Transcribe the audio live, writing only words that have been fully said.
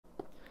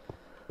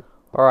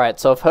Alright,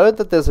 so I've heard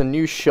that there's a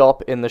new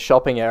shop in the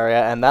shopping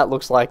area, and that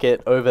looks like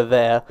it over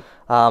there,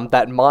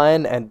 that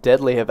Mine and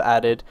Deadly have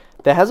added.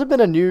 There hasn't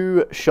been a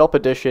new shop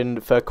edition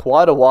for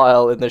quite a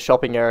while in the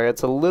shopping area.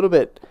 It's a little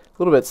bit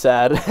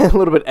sad, a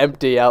little bit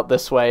empty out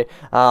this way.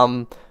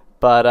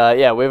 But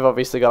yeah, we've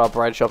obviously got our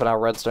bread shop and our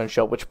redstone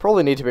shop, which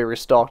probably need to be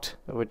restocked,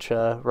 which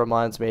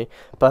reminds me.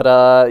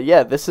 But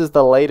yeah, this is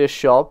the latest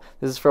shop.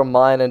 This is from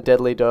Mine and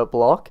Deadly Dirt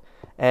Block,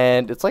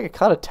 and it's like a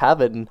kind of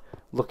tavern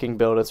looking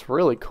build. It's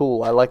really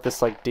cool. I like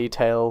this like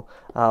detail,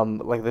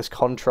 like this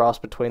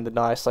contrast between the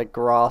nice like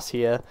grass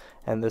here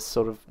and this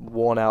sort of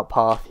worn out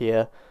path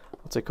here.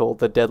 What's it called?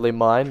 The Deadly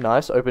Mine.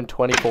 Nice. Open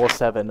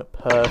 24/7.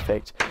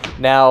 Perfect.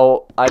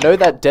 Now, I know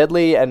that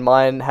Deadly and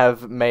Mine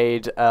have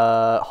made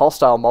a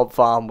hostile mob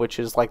farm, which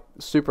is like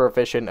super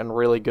efficient and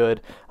really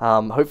good.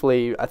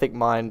 Hopefully, I think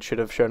Mine should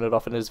have shown it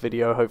off in his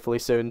video hopefully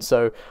soon.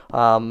 So,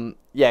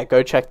 yeah,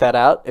 go check that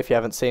out if you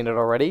haven't seen it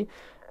already.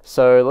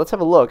 So let's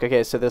have a look.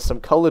 Okay, so there's some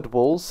colored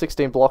wool,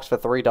 16 blocks for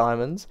 3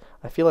 diamonds.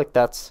 I feel like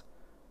that's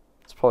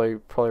probably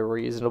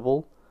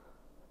reasonable.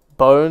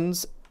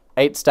 Bones,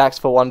 8 stacks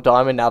for 1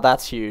 diamond. Now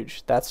that's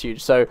huge. That's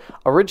huge. So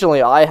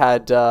originally I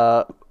had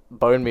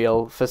bone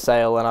meal for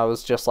sale, and I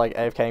was just like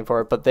AFKing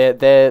for it. But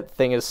their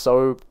thing is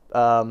so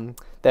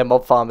their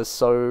mob farm is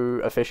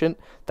so efficient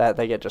that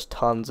they get just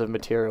tons of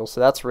material.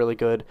 So that's really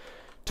good.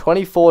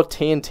 24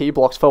 TNT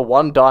blocks for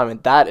 1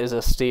 diamond. That is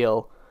a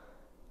steal.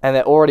 And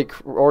they're already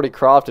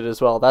crafted as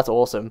well. That's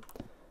awesome.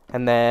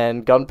 And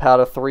then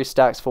gunpowder, 3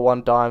 stacks for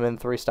 1 diamond,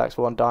 3 stacks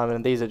for 1 diamond,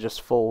 and these are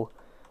just full.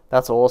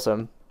 That's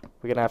awesome.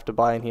 We're gonna have to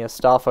buy in here.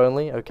 Staff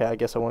only. Okay, I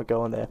guess I won't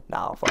go in there.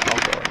 Nah, fine,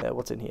 I'll go in there.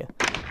 What's in here?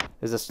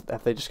 Is this?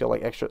 Have they just got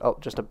like extra? Oh,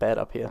 just a bed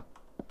up here.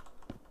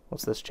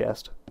 What's this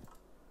chest?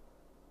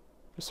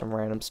 Just some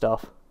random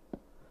stuff.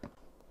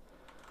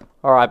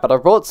 Alright, but I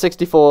brought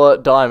 64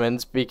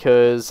 diamonds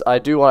because I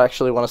do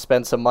actually want to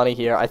spend some money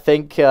here. I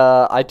think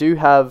I do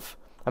have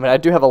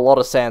a lot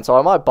of sand, so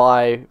I might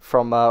buy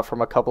from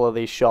a couple of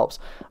these shops,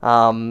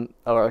 or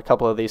a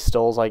couple of these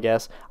stalls, I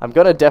guess. I'm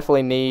gonna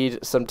definitely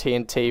need some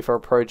TNT for a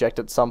project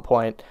at some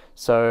point.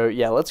 So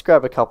yeah, let's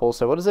grab a couple.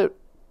 So what is it?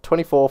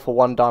 24 for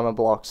 1 diamond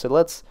block. So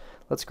let's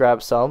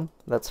grab some.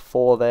 That's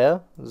 4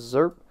 there.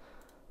 Zerp.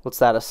 What's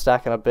that? A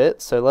stack and a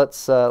bit. So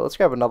let's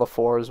grab another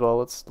 4 as well.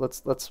 Let's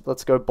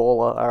go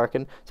baller, I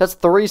reckon. So that's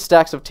 3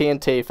 stacks of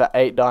TNT for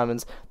 8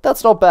 diamonds.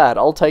 That's not bad.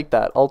 I'll take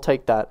that. I'll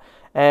take that.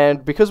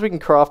 And because we can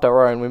craft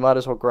our own, we might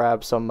as well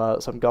grab some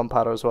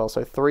gunpowder as well.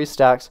 So 3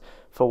 stacks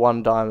for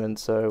 1 diamond.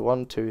 So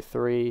 1, 2,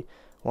 3,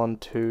 1,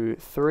 2,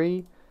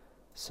 3.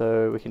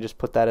 So we can just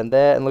put that in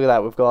there. And look at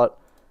that, we've got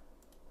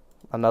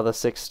another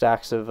 6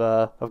 stacks of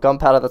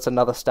gunpowder. That's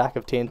another stack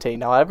of TNT.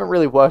 Now I haven't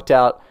really worked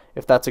out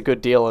if that's a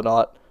good deal or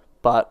not,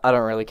 but I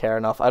don't really care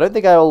enough. I don't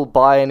think I will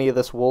buy any of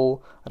this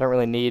wool. I don't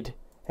really need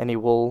any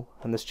wool,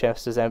 and this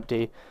chest is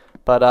empty.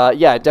 But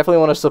yeah, I definitely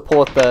want to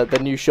support the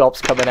new shops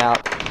coming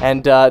out,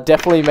 and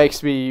definitely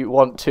makes me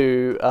want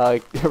to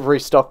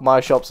restock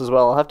my shops as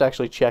well. I'll have to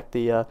actually check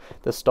the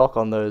stock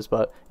on those,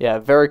 but yeah,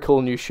 very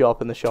cool new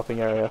shop in the shopping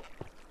area.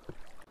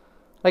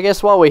 I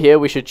guess while we're here,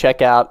 we should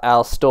check out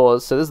our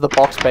stores. So this is the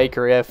Box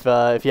Bakery, if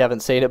you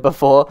haven't seen it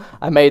before.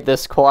 I made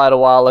this quite a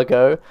while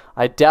ago.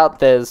 I doubt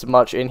there's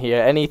much in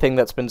here. Anything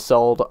that's been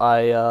sold,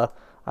 I've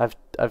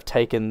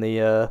taken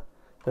the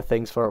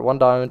things for it. 1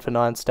 diamond for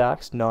 9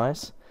 stacks.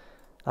 Nice.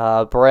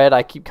 Bread,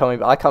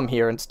 I come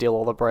here and steal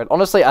all the bread.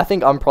 Honestly, I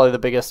think I'm probably the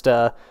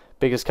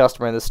biggest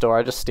customer in the store.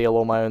 I just steal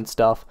all my own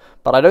stuff.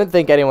 But I don't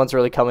think anyone's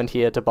really coming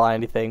here to buy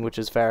anything, which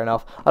is fair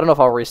enough. I don't know if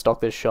I'll restock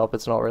this shop.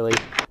 It's not really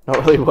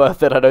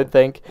worth it, I don't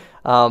think.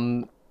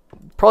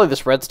 Probably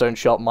this redstone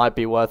shop might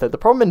be worth it. The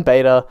problem in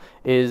beta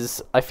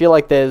is I feel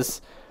like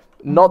there's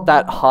not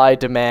that high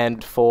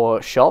demand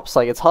for shops.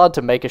 Like, it's hard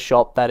to make a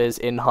shop that is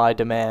in high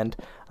demand,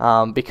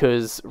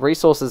 because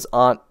resources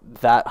aren't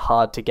that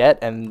hard to get,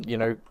 and you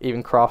know,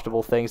 even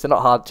craftable things, they're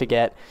not hard to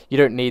get. You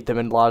don't need them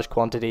in large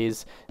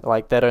quantities.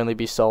 Like, they'd only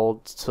be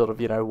sold sort of,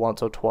 you know,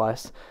 once or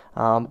twice.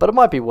 But it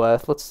might be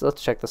worth.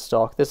 Let's check the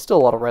stock. There's still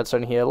a lot of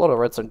redstone here. A lot of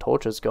redstone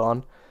torches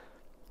gone.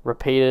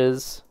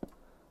 Repeaters.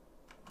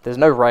 There's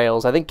no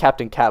rails. I think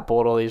Captain Cat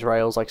bought all these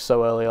rails like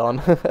so early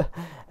on.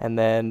 And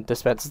then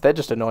dispensers, they're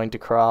just annoying to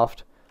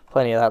craft.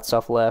 Plenty of that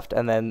stuff left.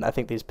 And then I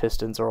think these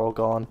pistons are all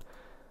gone.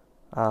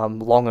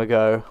 Long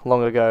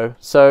ago.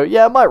 So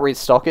yeah, I might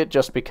restock it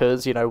just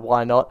because, you know,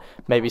 why not?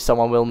 Maybe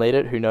someone will need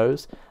it, who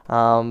knows.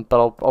 But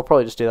I'll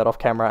probably just do that off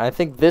camera. And I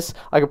think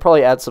I could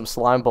probably add some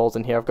slime balls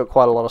in here. I've got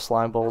quite a lot of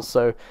slime balls.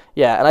 So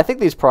yeah, and I think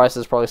these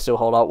prices probably still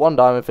hold up. 1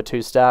 diamond for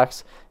 2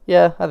 stacks.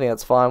 Yeah, I think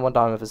that's fine. 1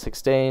 diamond for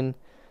 16.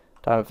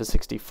 Diamond for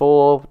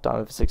 64.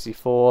 Diamond for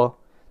 64.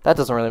 That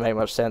doesn't really make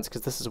much sense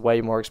because this is way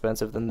more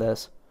expensive than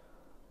this.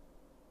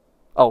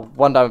 Oh,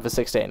 1 diamond for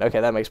 16. Okay,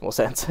 that makes more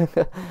sense. 1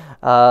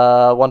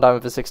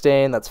 diamond for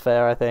 16. That's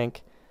fair, I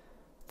think.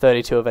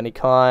 32 of any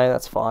kind.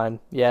 That's fine.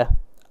 Yeah.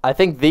 I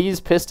think these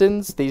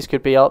pistons, these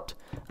could be upped.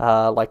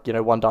 Like, you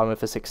know, 1 diamond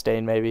for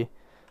 16 maybe.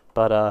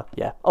 But,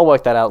 yeah. I'll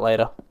work that out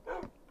later.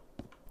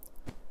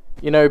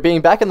 You know, being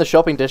back in the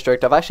shopping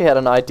district, I've actually had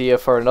an idea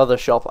for another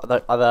shop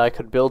that I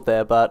could build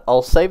there, but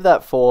I'll save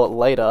that for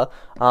later.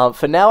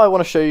 For now, I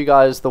want to show you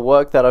guys the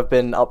work that I've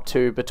been up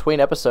to between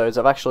episodes.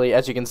 I've actually,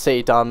 as you can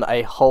see, done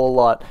a whole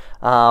lot.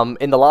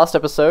 In the last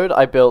episode,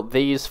 I built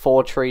these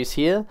 4 trees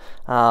here,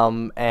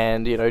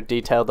 and, you know,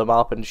 detailed them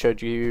up and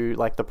showed you,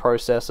 like, the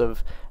process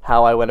of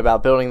how I went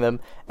about building them.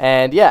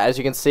 And yeah, as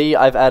you can see,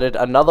 I've added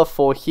another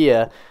 4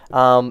 here.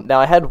 Now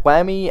I had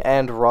Whammy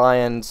and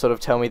Ryan sort of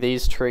tell me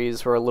these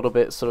trees were a little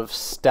bit sort of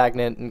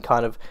stagnant and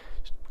kind of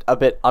a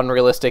bit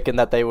unrealistic in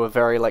that they were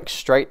very like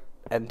straight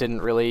and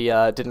didn't really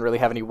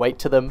have any weight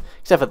to them,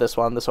 except for this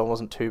one. This one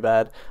wasn't too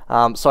bad.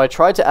 So I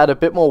tried to add a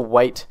bit more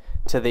weight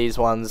to these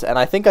ones, and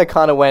I think I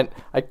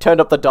turned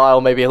up the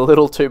dial maybe a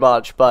little too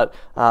much, but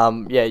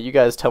yeah, you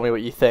guys tell me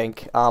what you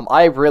think.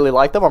 I really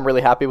like them. I'm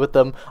really happy with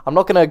them. I'm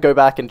not gonna go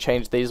back and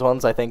change these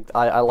ones. I think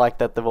I like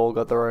that they've all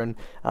got their own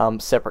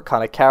separate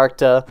kind of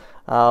character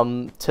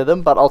to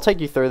them, but I'll take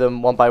you through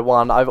them one by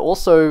one. I've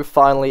also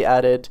finally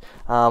added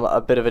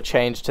a bit of a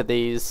change to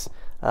these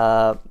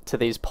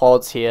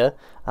pods here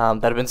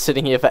that have been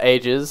sitting here for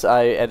ages.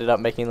 I ended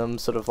up making them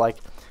sort of like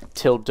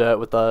tilled dirt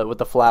with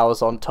the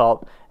flowers on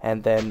top,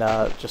 and then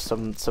just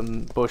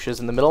some bushes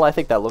in the middle. I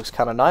think that looks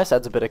kind of nice,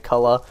 adds a bit of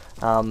color,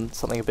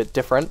 something a bit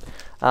different.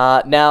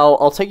 Now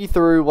I'll take you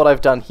through what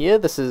I've done here.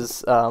 This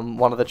is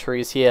one of the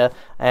trees here,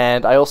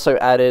 and I also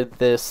added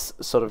this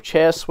sort of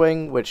chair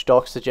swing, which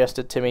Doc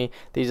suggested to me.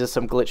 These are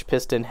some glitch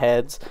piston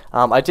heads.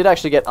 I did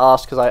actually get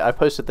asked, because I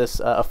posted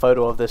this a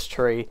photo of this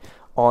tree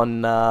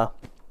on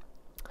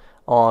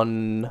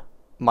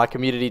my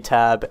community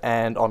tab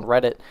and on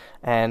Reddit,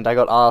 and I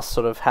got asked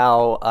sort of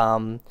how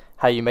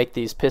you make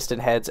these piston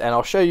heads, and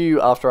I'll show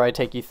you after I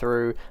take you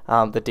through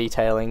the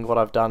detailing, what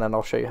I've done, and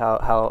I'll show you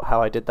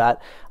how I did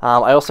that.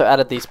 I also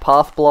added these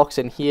path blocks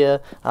in here.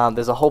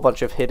 There's a whole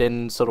bunch of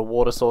hidden sort of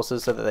water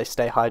sources so that they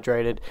stay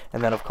hydrated,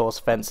 and then of course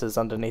fences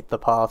underneath the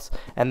paths,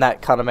 and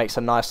that kind of makes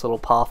a nice little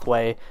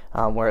pathway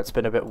where it's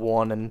been a bit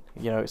worn, and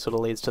you know, it sort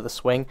of leads to the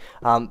swing.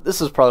 This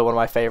is probably one of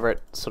my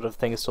favorite sort of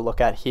things to look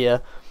at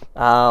here.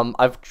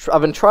 I've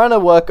been trying to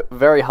work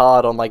very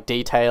hard on like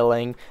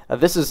detailing.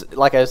 This is,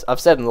 like I've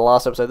said in the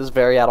last episode, this is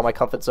very out of my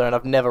comfort zone.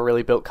 I've never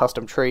really built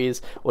custom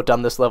trees or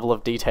done this level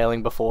of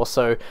detailing before,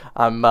 so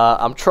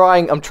I'm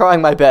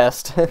trying my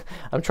best.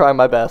 I'm trying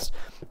my best.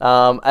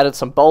 Added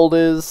some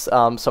boulders,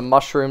 some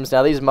mushrooms.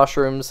 Now these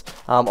mushrooms,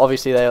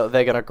 obviously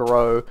they're gonna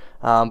grow,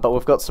 but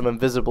we've got some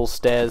invisible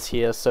stairs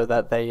here so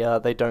that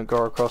they don't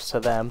grow across to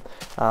them,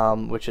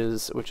 which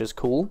is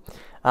cool.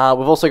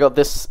 We've also got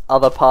this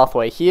other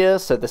pathway here,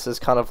 so this is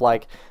kind of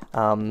like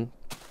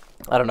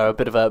I don't know, a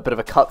bit of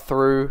a cut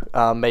through,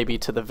 maybe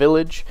to the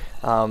village.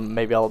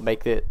 Maybe I'll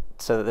make it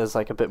so that there's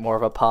like a bit more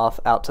of a path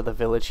out to the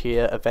village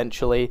here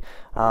eventually.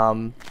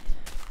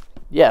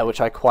 Yeah, which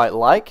I quite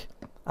like.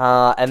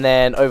 And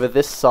then over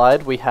this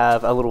side we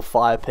have a little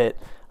fire pit,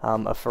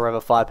 a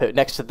forever fire pit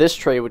next to this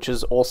tree, which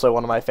is also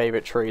one of my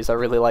favorite trees. I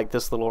really like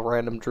this little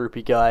random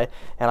droopy guy,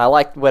 and I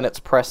like when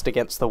it's pressed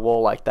against the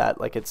wall like that,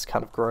 like it's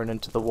kind of grown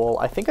into the wall.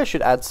 I think I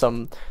should add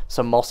some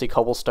mossy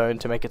cobblestone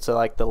to make it so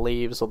like the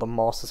leaves or the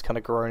moss is kind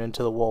of grown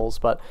into the walls,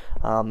 but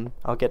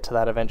I'll get to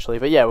that eventually.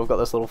 But yeah, we've got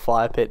this little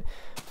fire pit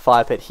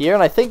here,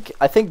 and I think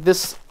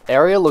this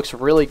area looks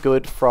really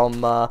good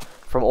from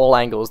all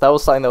angles. That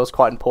was something that was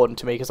quite important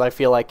to me, because I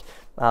feel like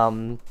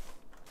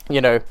you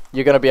know,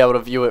 you're going to be able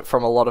to view it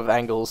from a lot of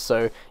angles.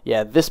 So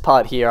yeah, this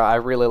part here, I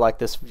really like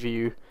this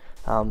view,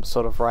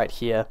 sort of right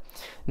here.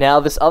 Now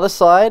this other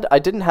side, I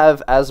didn't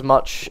have as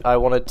much I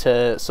wanted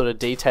to sort of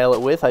detail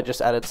it with. I just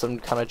added some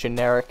kind of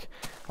generic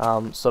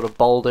sort of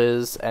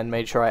boulders and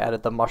made sure I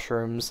added the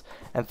mushrooms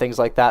and things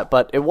like that.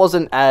 But it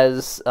wasn't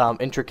as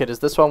intricate as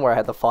this one, where I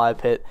had the fire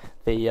pit,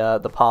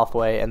 the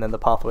pathway, and then the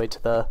pathway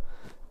to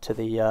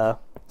the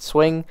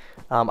swing.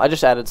 I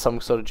just added some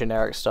sort of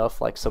generic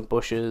stuff like some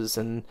bushes,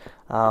 and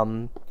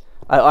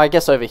I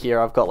guess over here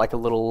I've got like a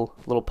little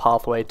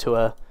pathway to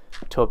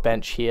a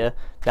bench here.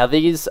 Now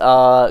these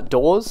are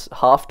doors,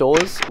 half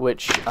doors,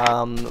 which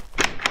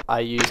I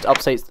used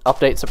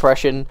update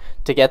suppression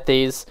to get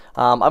these.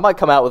 I might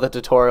come out with a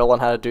tutorial on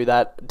how to do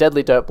that.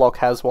 Deadly Dirt Block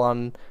has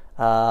one.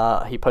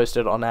 He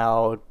posted on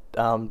our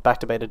back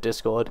to beta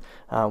Discord,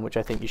 which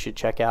I think you should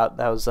check out.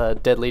 That was a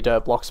Deadly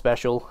Dirt Block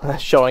special,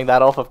 showing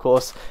that off. Of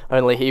course,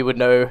 only he would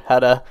know how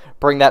to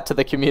bring that to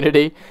the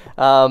community.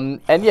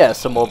 And yeah,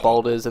 some more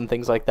boulders and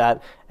things like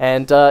that.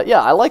 And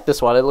yeah, I like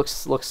this one. It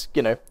looks,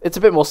 you know, it's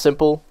a bit more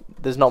simple.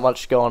 There's not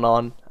much going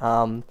on,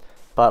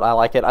 but I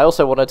like it. I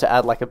also wanted to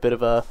add like a bit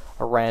of a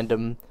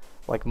random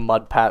like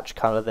mud patch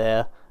kind of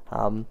there.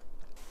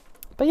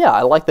 But yeah,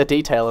 I like the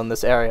detail in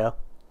this area.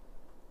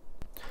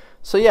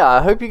 So yeah,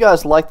 I hope you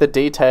guys like the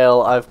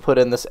detail I've put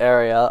in this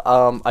area.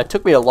 It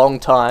took me a long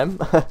time.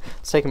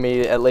 It's taken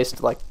me at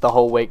least like the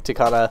whole week to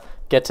kind of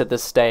get to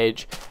this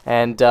stage,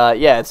 and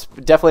yeah, it's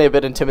definitely a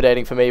bit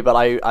intimidating for me, but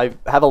I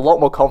have a lot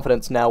more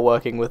confidence now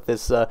working with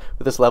this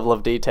level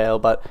of detail.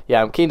 But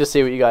yeah, I'm keen to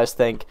see what you guys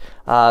think.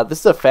 This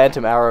is a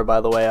phantom arrow,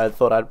 by the way. I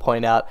thought I'd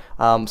point out.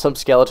 Some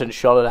skeleton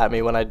shot it at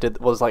me when I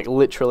was like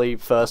literally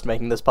first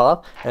making this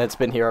path, and it's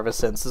been here ever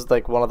since. This is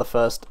like one of the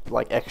first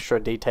like extra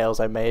details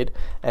I made,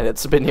 and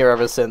it's been here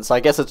ever since. So I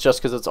guess it's just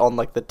because it's on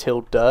like the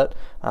tilled dirt.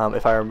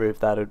 If I remove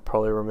that, it'd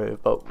probably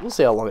remove, but we'll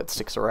see how long it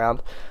sticks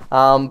around.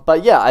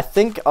 But yeah, I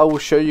think I will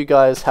show you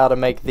guys how to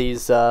make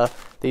these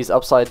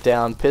upside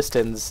down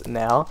pistons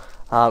now.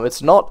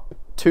 It's not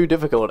too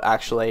difficult,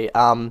 actually.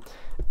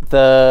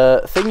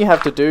 The thing you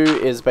have to do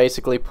is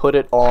basically put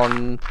it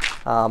on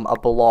a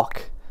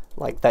block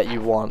like that you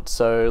want.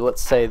 So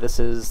let's say this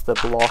is the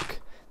block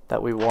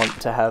that we want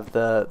to have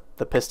the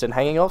piston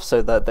hanging off,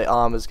 so that the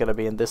arm is going to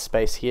be in this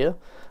space here.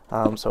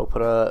 So we'll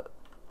put a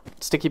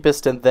sticky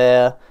piston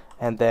there,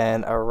 and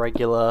then a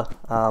regular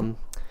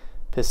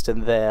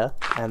piston there,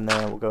 and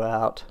then we'll go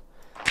out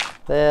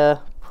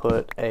there,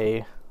 put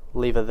a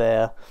lever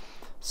there.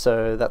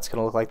 So that's going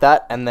to look like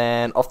that, and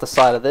then off the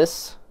side of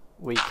this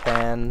we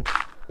can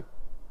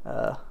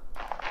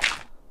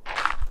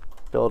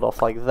build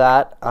off like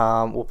that.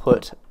 We'll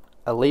put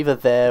a lever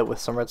there with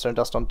some redstone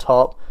dust on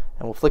top,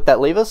 and we'll flick that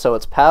lever so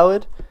it's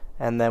powered,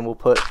 and then we'll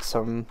put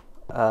some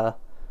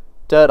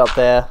dirt up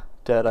there,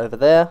 dirt over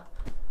there,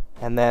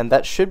 and then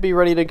that should be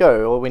ready to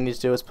go. All we need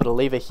to do is put a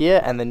lever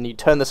here, and then you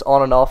turn this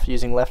on and off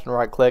using left and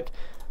right click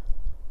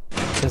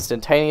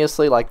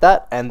instantaneously like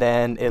that, and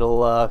then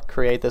it'll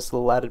create this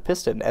little added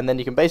piston, and then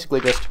you can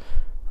basically just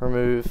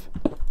remove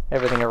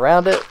everything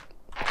around it.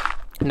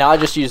 Now I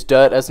just used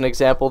dirt as an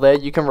example there.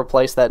 You can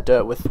replace that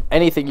dirt with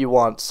anything you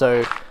want.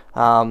 So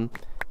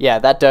yeah,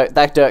 that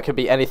dirt could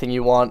be anything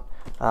you want.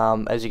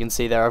 As you can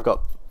see there, I've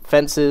got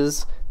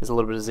fences. There's a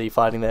little bit of Z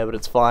fighting there, but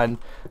it's fine.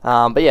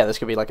 But yeah, this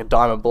could be like a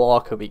diamond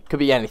block. Could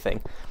be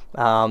anything.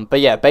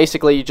 But yeah,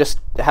 basically you just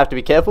have to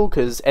be careful,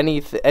 because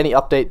any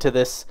update to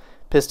this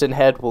piston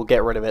head will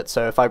get rid of it.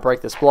 So if I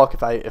break this block,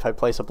 if I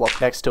place a block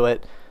next to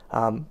it,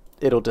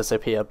 it'll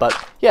disappear.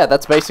 But yeah,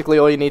 that's basically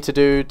all you need to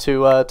do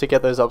to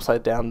get those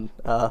upside down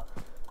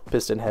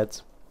piston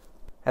heads.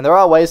 And there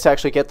are ways to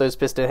actually get those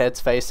piston heads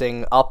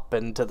facing up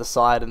and to the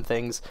side and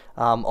things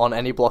on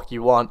any block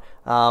you want.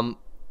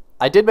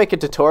 I did make a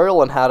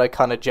tutorial on how to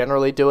kind of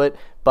generally do it,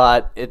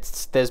 but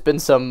there's been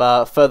some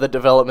further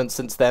development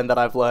since then that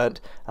I've learned,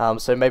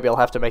 so maybe I'll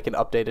have to make an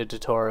updated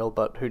tutorial,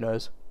 but who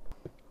knows.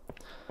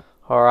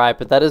 Alright,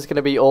 but that is going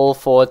to be all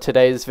for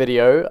today's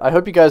video. I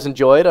hope you guys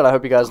enjoyed, and I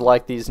hope you guys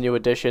like these new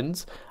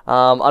additions.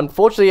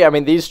 Unfortunately, I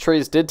mean, these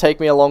trees did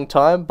take me a long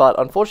time, but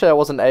unfortunately I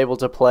wasn't able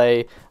to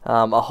play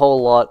a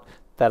whole lot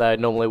that I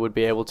normally would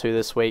be able to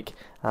this week,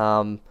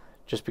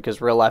 just because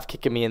real life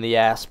kicking me in the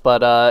ass.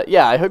 But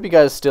yeah, I hope you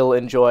guys still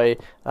enjoy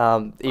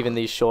even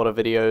these shorter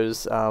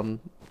videos,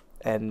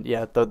 and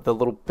yeah, the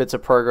little bits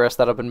of progress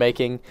that I've been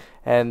making,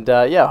 and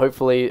yeah,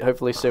 hopefully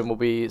soon we'll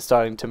be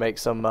starting to make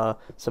some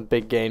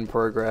big gain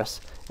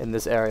progress in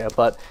this area.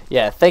 But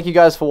yeah, thank you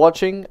guys for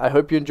watching. I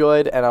hope you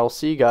enjoyed, and I'll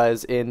see you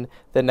guys in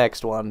the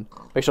next one.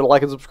 Make sure to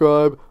like and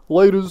subscribe.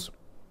 Laters.